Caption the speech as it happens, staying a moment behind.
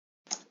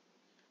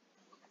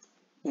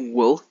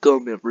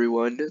Welcome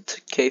everyone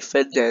to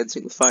K-Fed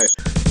Dancing with Fire.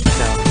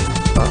 Now,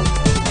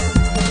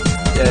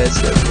 yeah,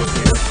 it's everyone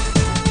here.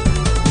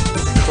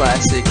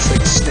 Classics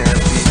like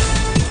Snappy,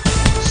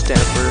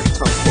 Stamper,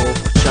 Tumble,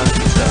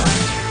 Johnny Town.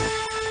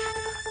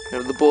 You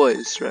know, the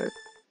boys, right?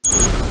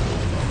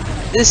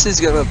 This is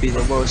gonna be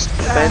the most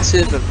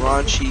offensive and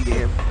raunchy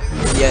game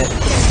yet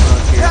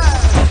around here.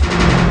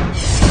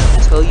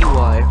 I'll tell you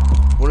why.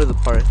 One of the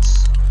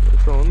parts.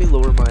 So let me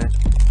lower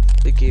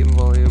the game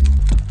volume.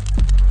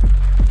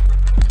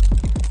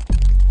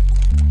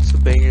 It's a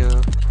banger.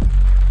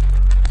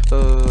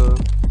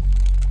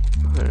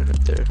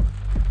 Right there.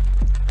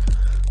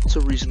 It's a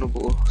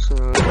reasonable. So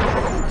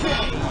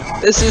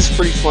this is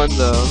pretty fun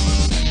though.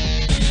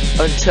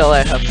 Until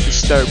I have to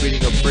start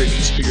reading up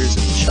Britney Spears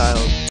as a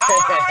child.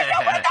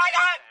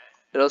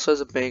 It also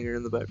has a banger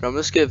in the background. I'm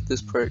gonna skip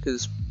this part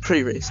because it's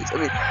pretty racist. I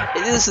mean,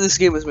 this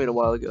game was made a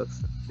while ago.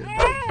 So,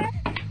 yeah.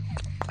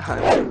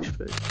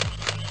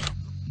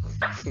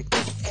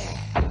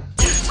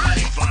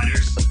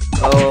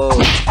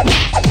 Oh.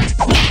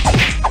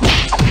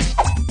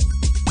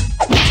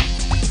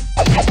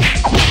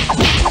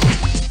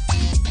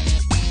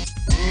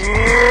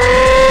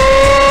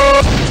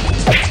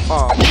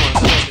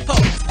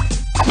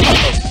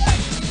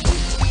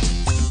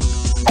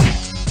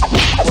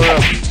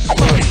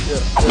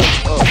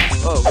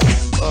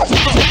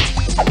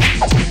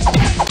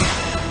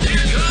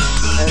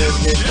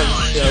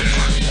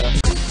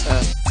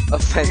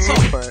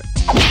 Offensive part.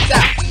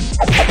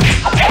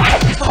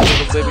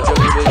 Little baby joke,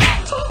 baby.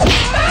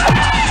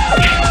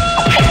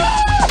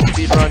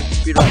 Speedrun,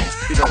 speedrun,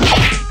 speedrun,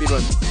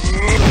 speedrun.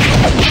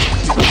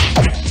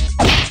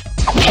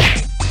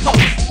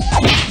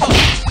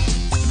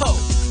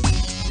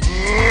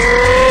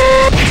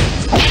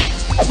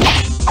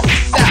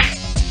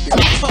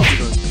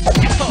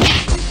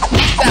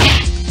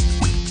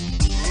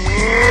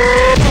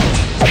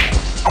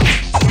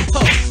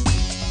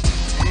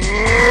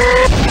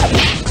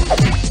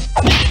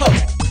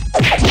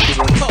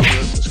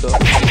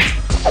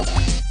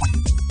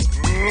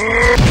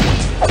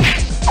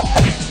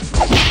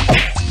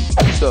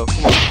 So,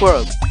 come on, square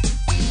up.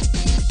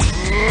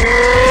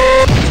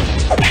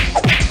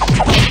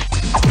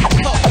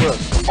 Square up.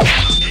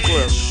 Square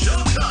up.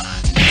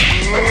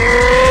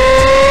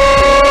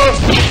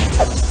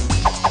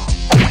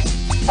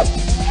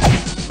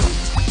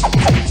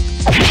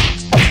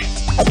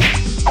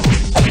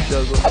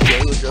 Juggle,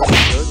 juggle, juggle,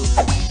 juggle.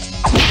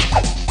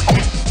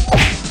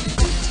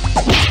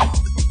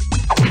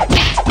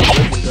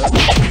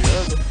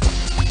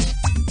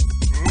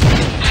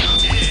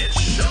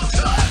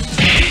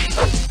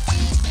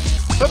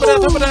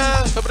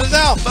 Put it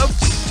out,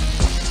 folks.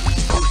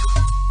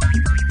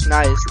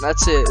 Nice, and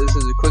that's it. This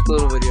is a quick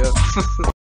little video.